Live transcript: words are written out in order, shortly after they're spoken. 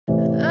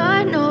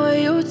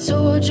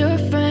told your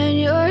friend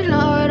you're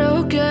not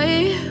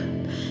okay,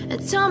 and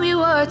tell me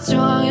what's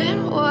wrong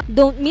and why.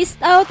 Don't miss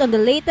out on the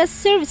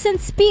latest serves and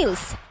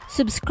spills.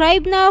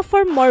 Subscribe now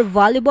for more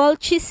valuable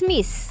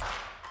chismis.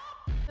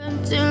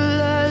 Until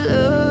I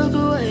look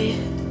away,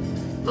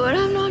 but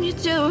I've known you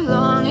too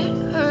long.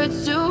 It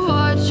hurts to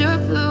watch your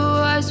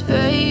blue eyes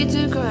fade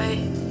to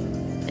gray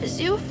as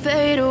you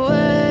fade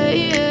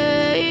away,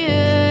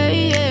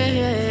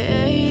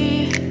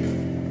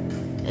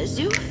 as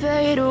you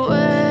fade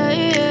away.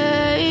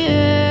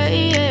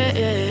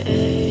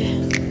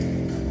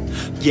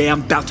 Yeah,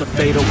 I'm about to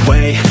fade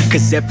away,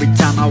 cause every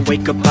time I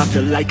wake up I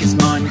feel like it's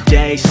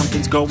Monday.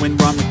 Something's going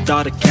wrong with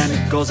all the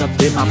chemicals up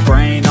in my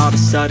brain. All of a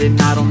sudden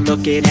I don't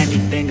look at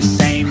anything the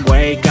same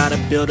way. Got a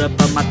buildup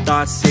of my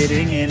thoughts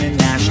sitting in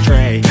an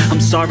ashtray. I'm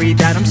sorry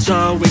that I'm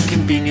so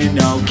inconvenient,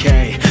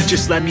 okay.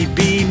 Just let me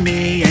be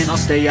me and I'll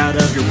stay out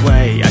of your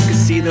way. I can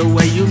see the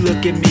way you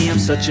look at me, I'm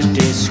such a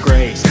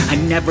disgrace. I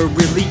never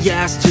really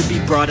asked to be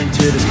brought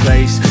into this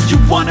place. You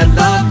wanna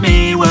love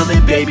me? Well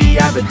then baby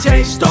I have a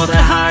taste. All the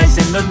highs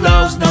and the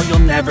lows, no, you'll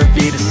never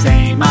be the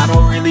same. I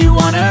don't really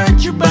wanna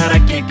hurt you, but I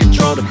can't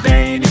control the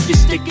pain. If you're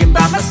sticking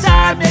by my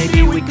side,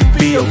 maybe we could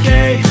be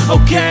okay.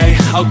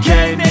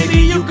 Okay, maybe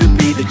you could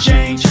be the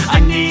change I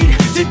need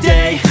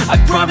today. I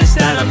promise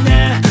that I've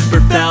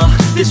never felt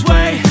this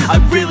way. I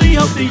really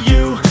hope that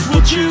you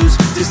will choose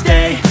to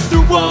stay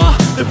through all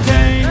the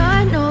pain.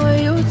 I know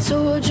you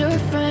told your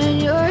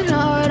friend you're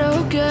not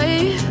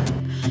okay,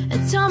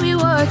 and tell me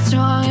what's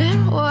wrong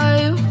and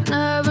why you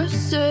never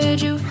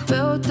said you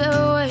felt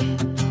that way.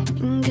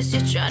 Guess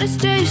you're trying to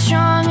stay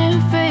strong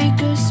and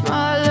fake a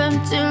smile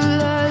until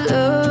I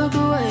look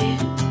away,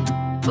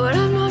 but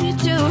I've known you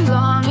too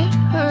long. It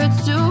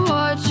hurts to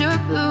watch your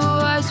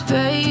blue eyes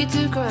fade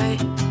to gray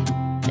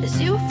as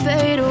you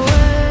fade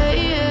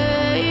away,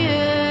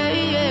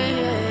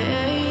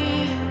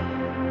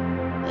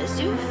 as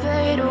you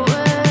fade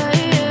away,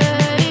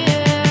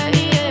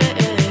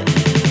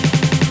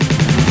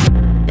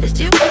 as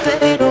you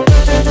fade away.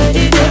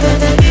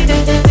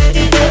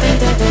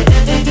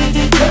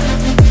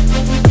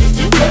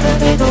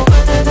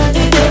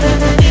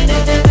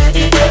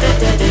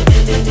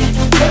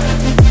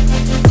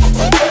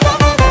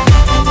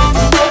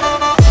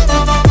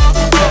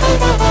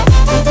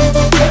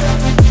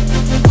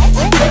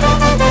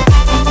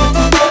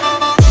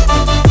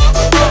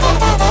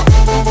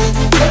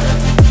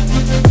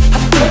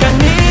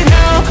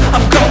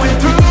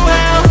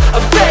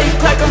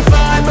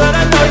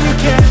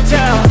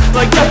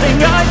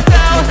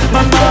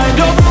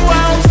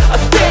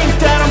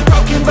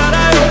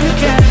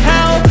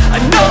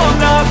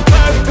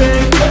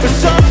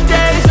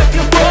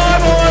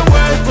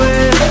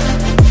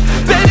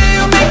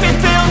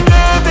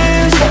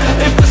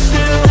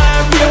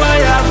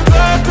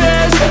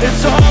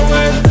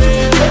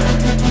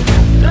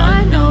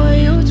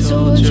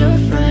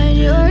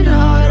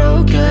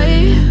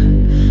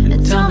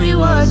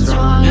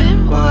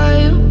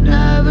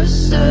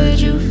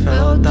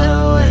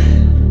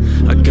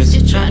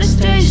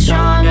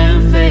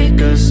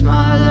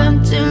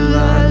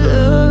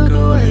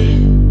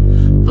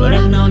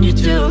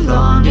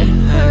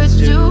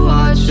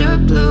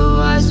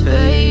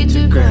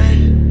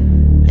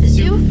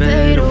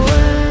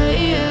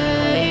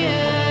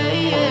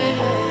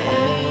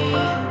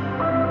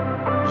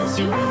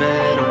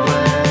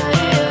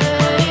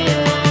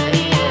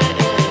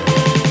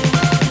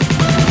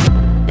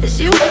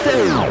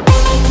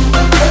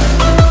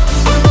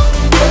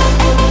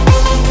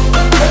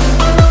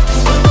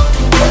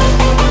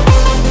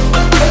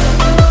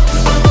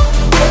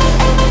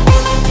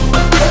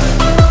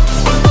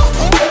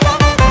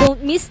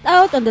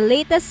 Out on the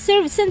latest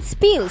serves and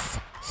spills.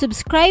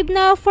 Subscribe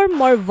now for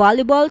more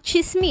valuable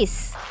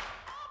chismis.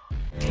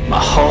 My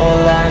whole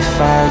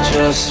life I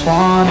just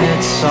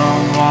wanted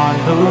someone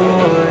who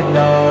would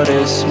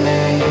notice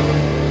me.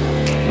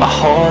 My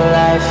whole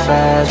life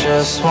I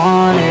just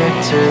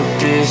wanted to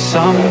be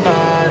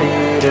somebody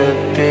to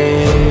be.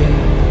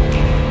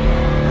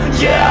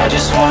 Yeah, I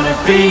just wanna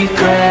be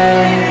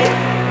great.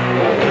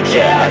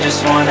 Yeah, I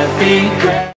just wanna be great.